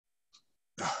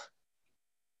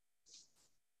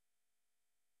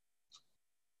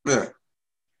Yeah.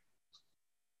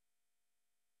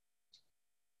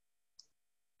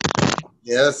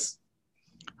 Yes.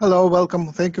 Hello,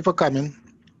 welcome. Thank you for coming.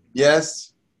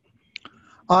 Yes.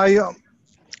 I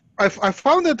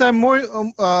found that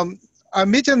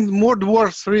I'm meeting more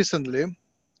dwarfs recently,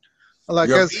 like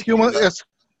You're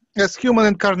as human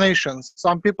incarnations.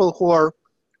 Some people who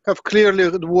have clearly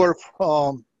dwarf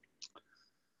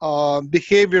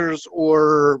behaviors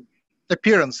or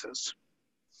appearances,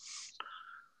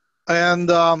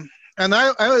 and I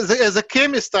as a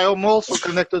chemist, I am also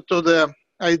connected to the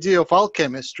idea of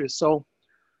alchemistry. So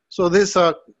there's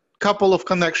a couple of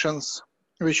connections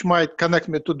which might connect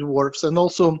me to dwarfs, and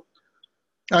also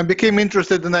I became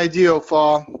interested in the idea of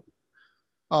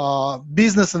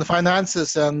business and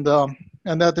finances, and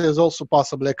that is also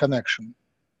possibly a connection.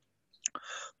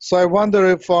 So I wonder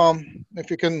if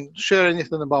you can share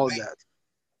anything about that.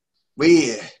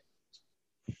 We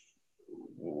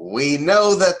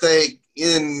know that they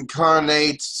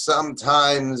incarnate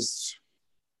sometimes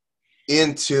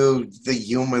into the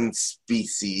human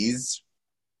species.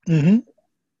 Mm-hmm.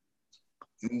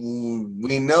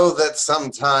 We know that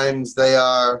sometimes they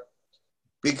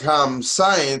become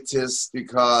scientists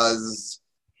because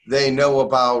they know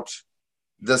about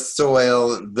the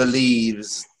soil, the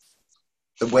leaves,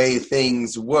 the way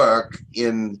things work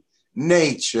in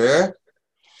nature,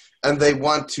 and they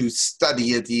want to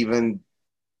study it even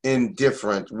in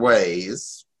different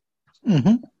ways.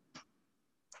 Mm-hmm.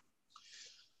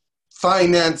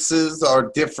 Finances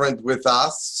are different with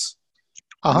us.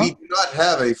 We do not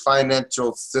have a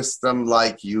financial system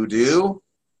like you do.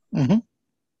 Mm-hmm.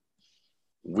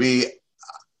 We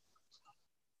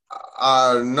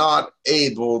are not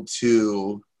able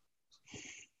to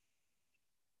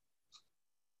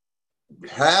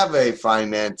have a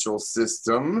financial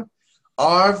system.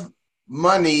 Our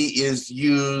money is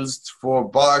used for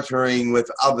bartering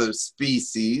with other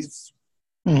species.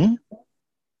 Mm-hmm.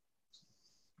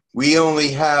 We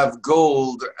only have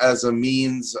gold as a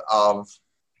means of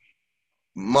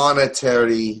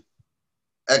monetary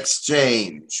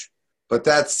exchange, but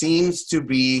that seems to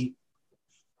be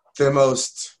the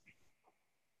most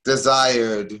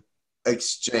desired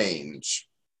exchange.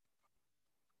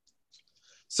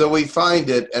 So we find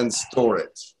it and store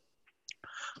it.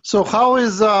 So how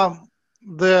is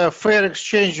the fair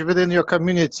exchange within your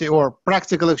community, or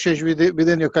practical exchange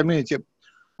within your community,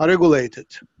 regulated?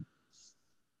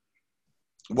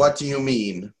 What do you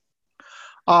mean?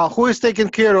 Who is taking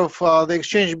care of the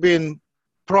exchange being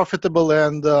profitable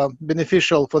and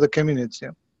beneficial for the community?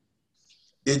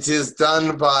 It is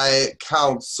done by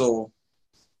council.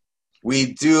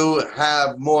 We do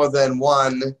have more than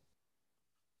one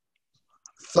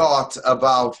thought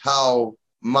about how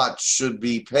much should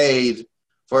be paid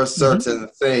for certain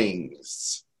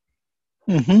things.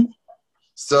 Mm-hmm.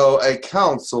 So a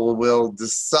council will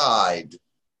decide.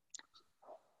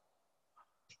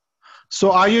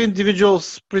 So are you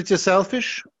individuals pretty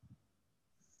selfish?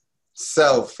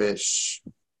 Selfish.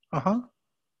 Uh-huh.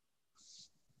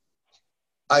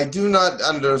 I do not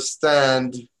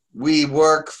understand. We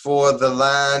work for the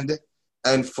land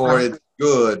and for its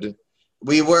good.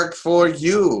 We work for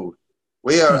you.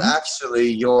 We are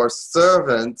actually your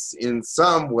servants in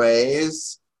some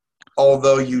ways.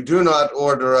 Although you do not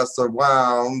order us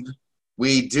around,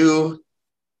 we do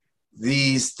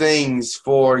these things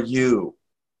for you.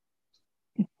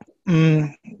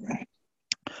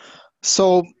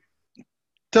 So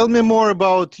tell me more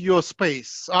about your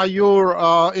space. Are you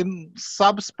in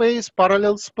subspace,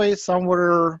 parallel space,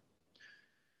 somewhere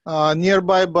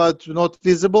nearby but not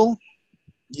visible?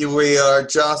 We are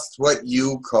just what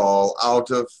you call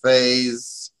out of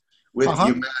phase with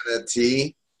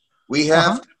humanity. We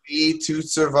have to be to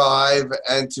survive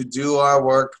and to do our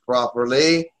work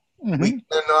properly. We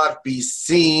cannot be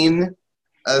seen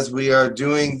as we are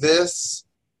doing this,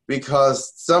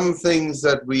 because some things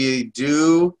that we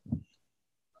do,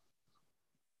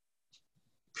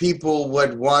 people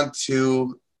would want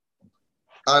to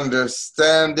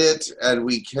understand it, and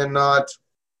we cannot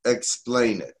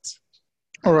explain it.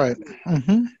 All right.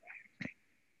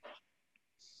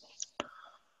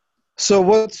 So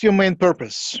what's your main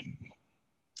purpose?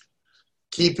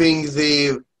 Keeping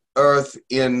the earth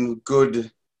in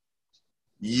good,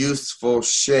 useful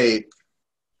shape.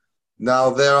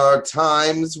 Now, there are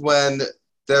times when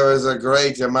there is a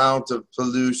great amount of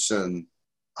pollution.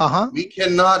 We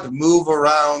cannot move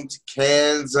around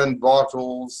cans and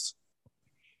bottles.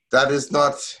 That is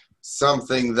not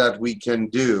something that we can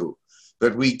do.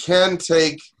 But we can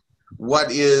take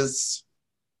what is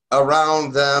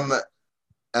around them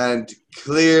and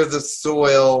clear the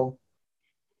soil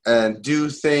and do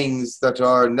things that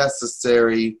are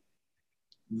necessary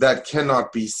that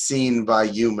cannot be seen by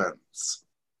humans.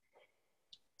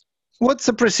 What's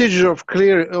the procedure of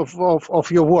clear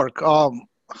of your work?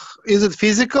 Is it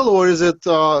physical or is it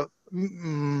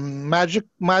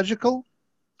magical?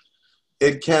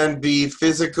 It can be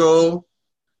physical,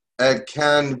 it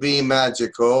can be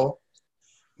magical.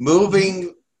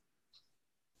 Moving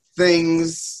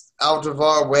things out of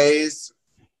our ways.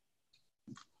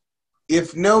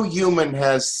 If no human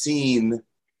has seen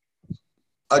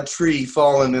a tree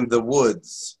fallen in the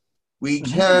woods, we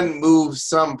can move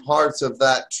some parts of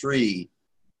that tree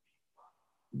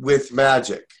with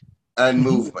magic and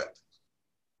movement.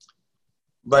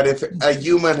 But if a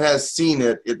human has seen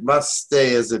it, it must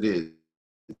stay as it is.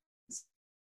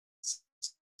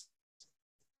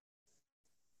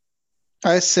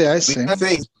 I see. We can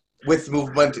think with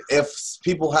movement if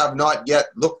people have not yet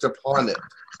looked upon it.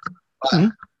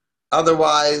 But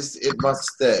otherwise, it must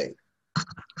stay.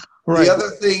 Right. The other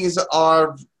things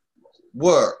are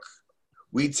work.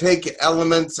 We take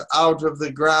elements out of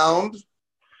the ground.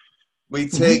 We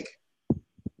take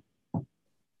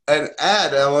and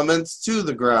add elements to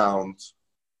the ground.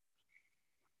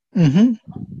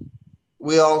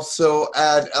 We also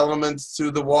add elements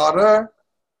to the water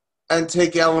and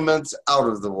take elements out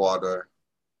of the water.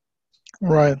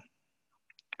 Right.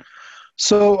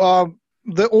 So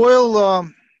the oil,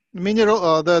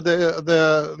 mineral,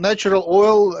 the natural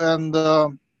oil, and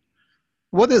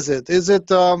what is it? Is it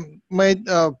made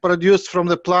produced from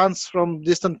the plants from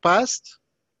distant past?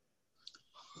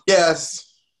 Yes.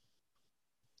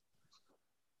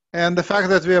 And the fact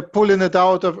that we are pulling it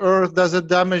out of Earth, does it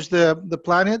damage the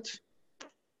planet?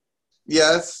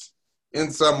 Yes,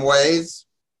 in some ways.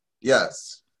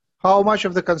 Yes. How much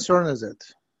of the concern is it?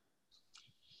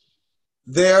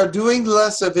 They are doing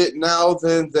less of it now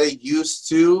than they used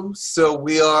to, so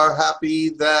we are happy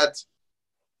that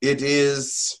it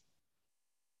is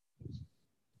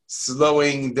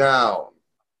slowing down.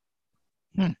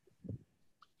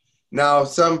 Now,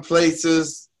 some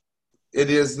places it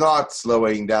is not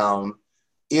slowing down.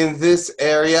 In this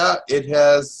area, it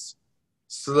has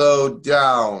slowed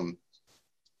down.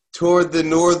 Toward the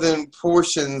northern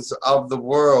portions of the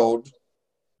world,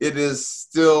 it is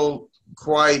still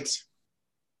quite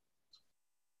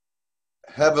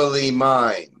heavily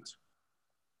mined.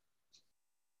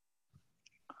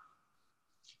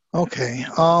 Okay.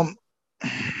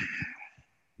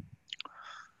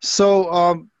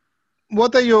 So,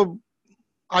 what are you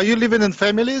living in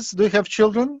families? Do you have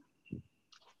children?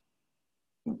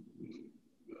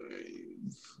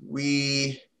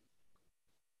 We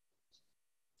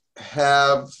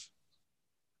have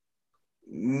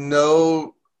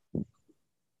no,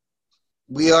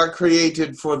 we are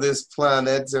created for this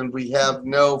planet and we have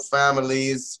no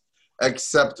families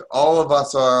except all of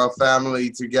us are a family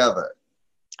together.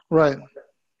 Right.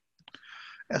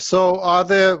 So are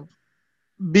the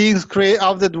beings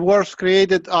of the dwarfs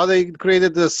created, are they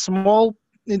created as small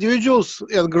individuals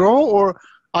and grow, or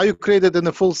are you created in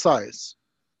a full size?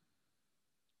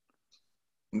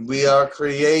 We are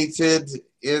created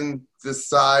in the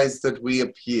size that we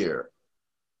appear.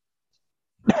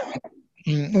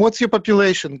 What's your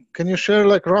population? Can you share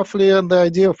like roughly the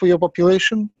idea for your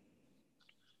population?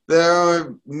 There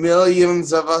are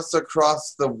millions of us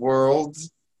across the world.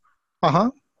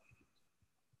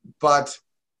 But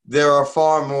there are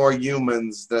far more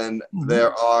humans than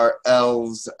there are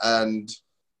elves and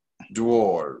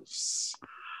dwarves.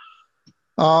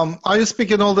 Are you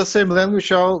speaking all the same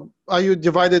language? Are you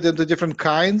divided into different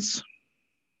kinds?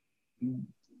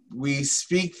 We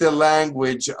speak the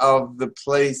language of the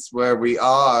place where we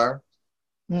are,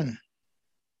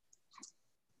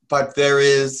 but there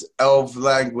is elf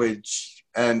language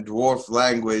and dwarf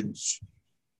language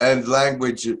and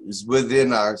languages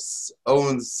within our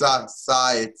own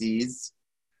societies.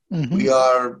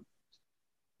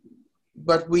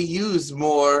 But we use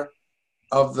more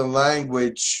of the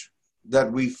language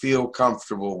that we feel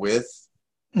comfortable with.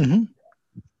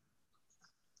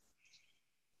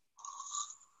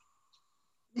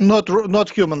 Not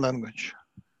human language.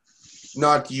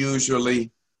 Not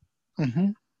usually.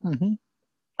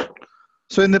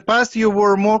 So in the past you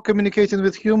were more communicating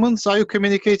with humans. Are you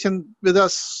communicating with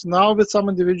us now with some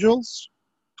individuals?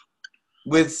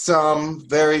 With some,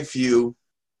 very few.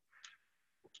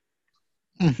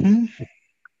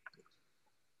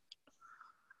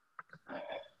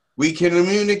 We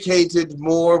communicated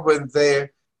more when they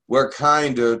were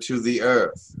kinder to the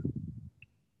earth.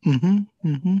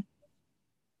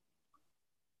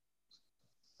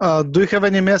 Do you have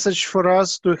any message for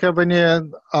us? Do you have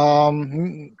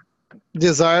any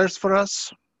desires for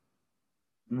us?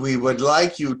 We would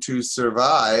like you to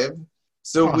survive,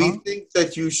 so we think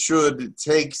that you should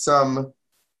take some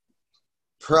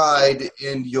pride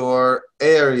in your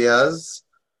areas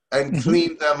and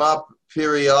clean them up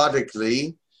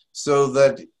periodically so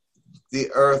that the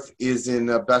earth is in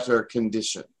a better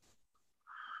condition.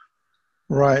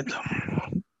 Right.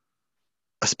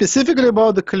 Specifically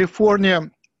about the California,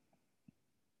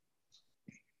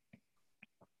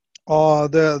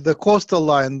 the coastal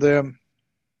line, the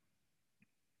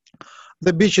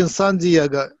beach in San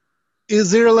Diego,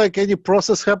 is there like any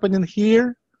process happening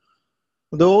here?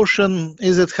 The ocean,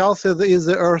 is it healthy? Is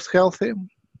the earth healthy?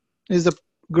 Is the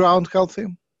ground healthy?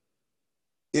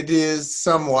 It is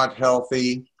somewhat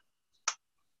healthy.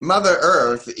 Mother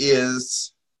Earth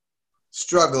is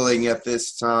struggling at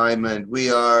this time, and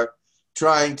we are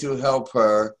trying to help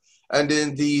her. And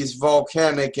in these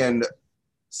volcanic and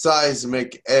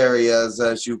seismic areas,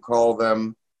 as you call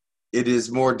them, it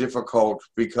is more difficult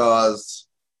because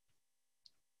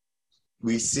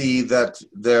we see that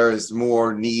there is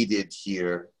more needed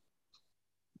here.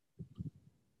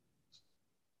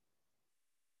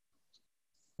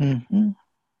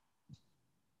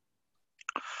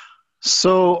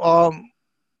 So,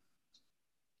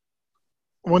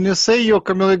 when you say you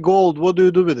accumulate gold, what do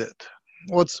you do with it?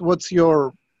 What's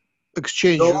your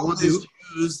exchange? Gold is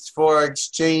used for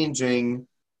exchanging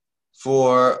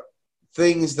for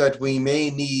things that we may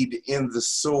need in the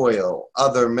soil,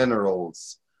 other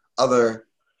minerals, other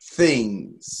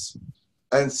things.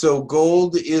 And so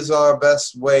gold is our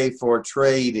best way for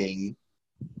trading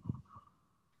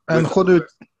and with other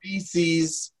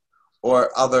species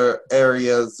or other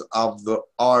areas of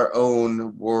our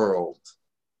own world.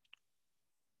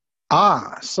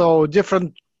 So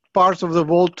different parts of the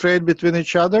world trade between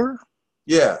each other?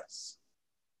 Yes.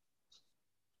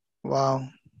 Wow.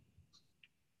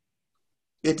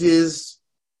 It is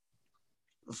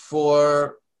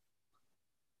for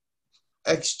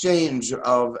exchange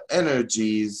of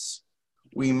energies.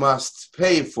 We must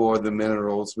pay for the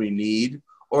minerals we need,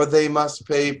 or they must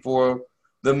pay for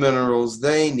the minerals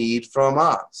they need from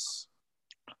us.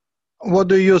 What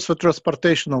do you use for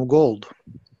transportation of gold?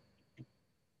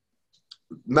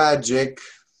 Magic.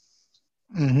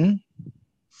 And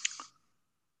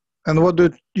what do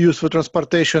you use for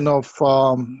transportation of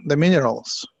the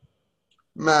minerals?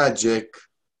 Magic.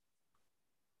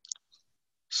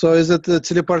 So is it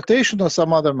teleportation or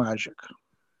some other magic?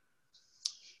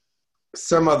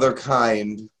 Some other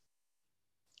kind.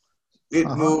 It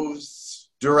moves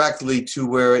directly to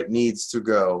where it needs to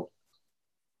go.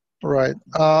 Right.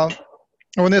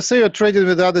 When you say you're trading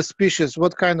with other species,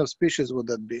 what kind of species would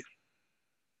that be?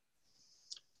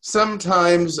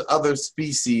 Sometimes other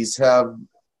species have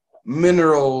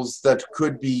minerals that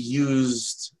could be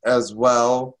used as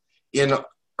well in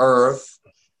Earth,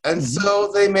 and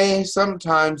so they may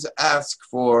sometimes ask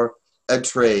for a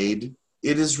trade.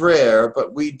 It is rare,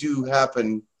 but we do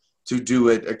happen to do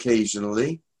it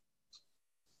occasionally.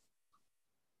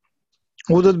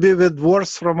 Would it be with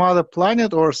dwarfs from other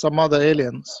planet or some other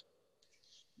aliens?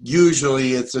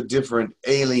 Usually it's a different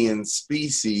alien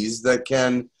species that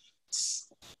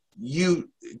you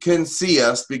can see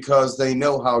us because they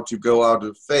know how to go out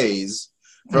of phase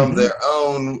from their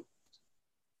own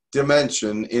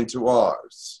dimension into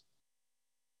ours.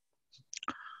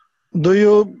 Do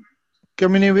you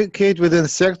communicate with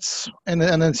insects and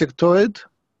insectoids?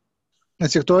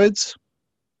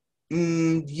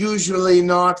 Usually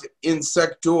not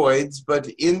insectoids, but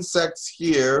insects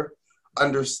here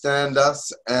understand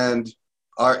us and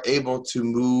are able to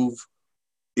move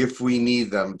if we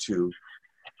need them to.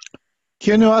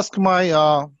 Can you ask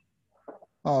my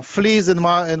fleas in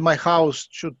my house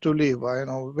to live?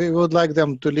 We would like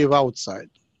them to live outside.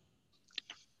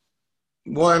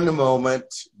 One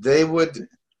moment, they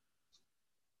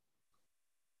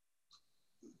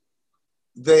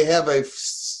have a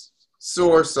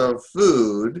source of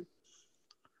food.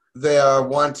 They are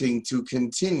wanting to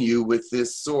continue with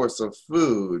this source of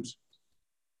food.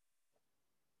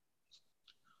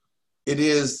 It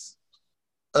is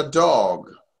a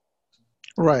dog.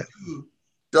 Right. 2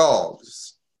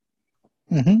 dogs.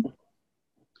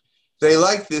 They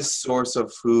like this source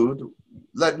of food.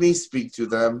 Let me speak to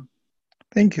them.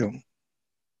 Thank you.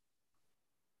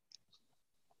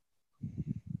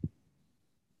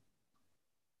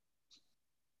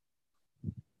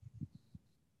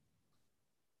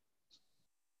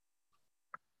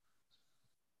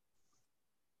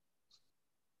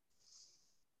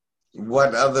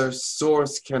 What other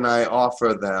source can I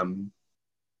offer them?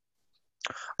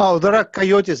 Oh, there are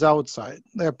coyotes outside.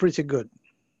 They're pretty good.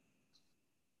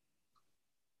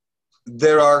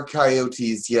 There are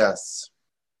coyotes, yes.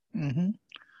 Mm-hmm.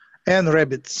 And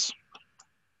rabbits.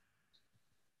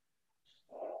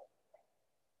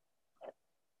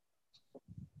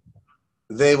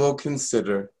 They will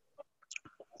consider.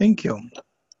 Thank you.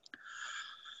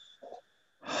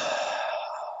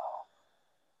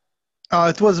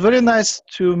 It was very nice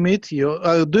to meet you.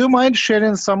 Do you mind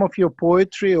sharing some of your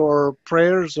poetry or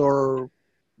prayers or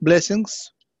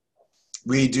blessings?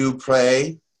 We do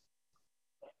pray.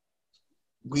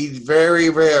 We very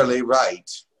rarely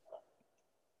write.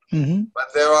 Mm-hmm.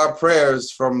 But there are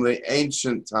prayers from the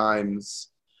ancient times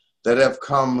that have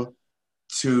come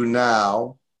to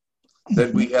now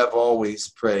that we have always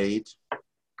prayed.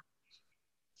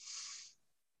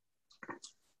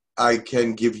 I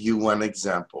can give you one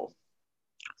example.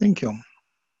 Thank you.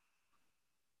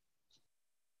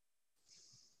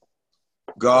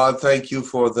 God, thank you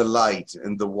for the light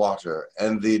and the water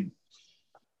and the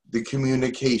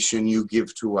communication you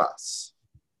give to us.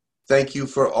 Thank you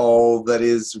for all that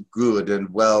is good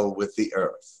and well with the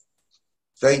earth.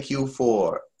 Thank you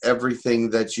for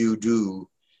everything that you do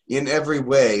in every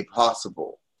way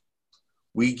possible.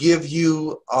 We give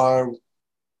you our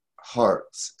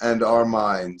hearts and our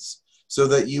minds so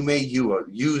that you may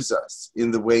use us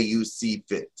in the way you see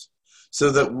fit, so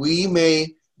that we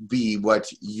may be what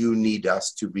you need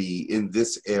us to be in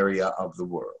this area of the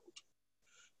world.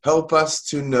 Help us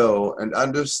to know and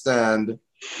understand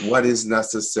what is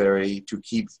necessary to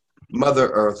keep Mother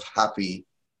Earth happy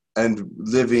and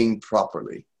living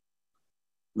properly.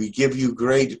 We give you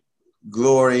great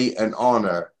glory and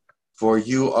honor, for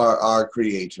you are our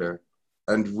creator,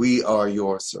 and we are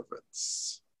your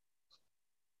servants.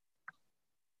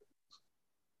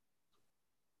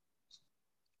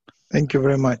 Thank you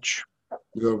very much.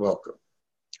 You're welcome.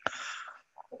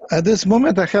 At this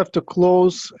moment, I have to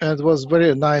close. And it was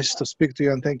very nice to speak to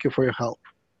you, and thank you for your help.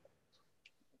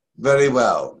 Very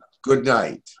well. Good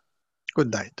night.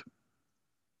 Good night.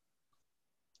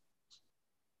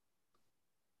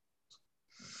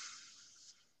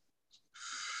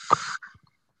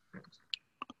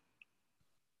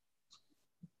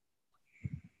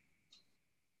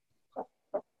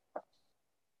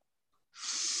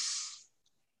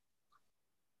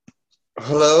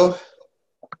 Hello?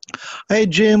 Hey,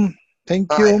 Jim.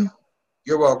 Thank Hi. you.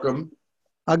 You're welcome.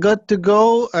 I got to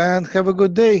go, and have a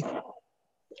good day.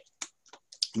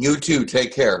 You too.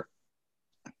 Take care.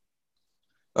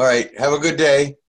 All right. Have a good day.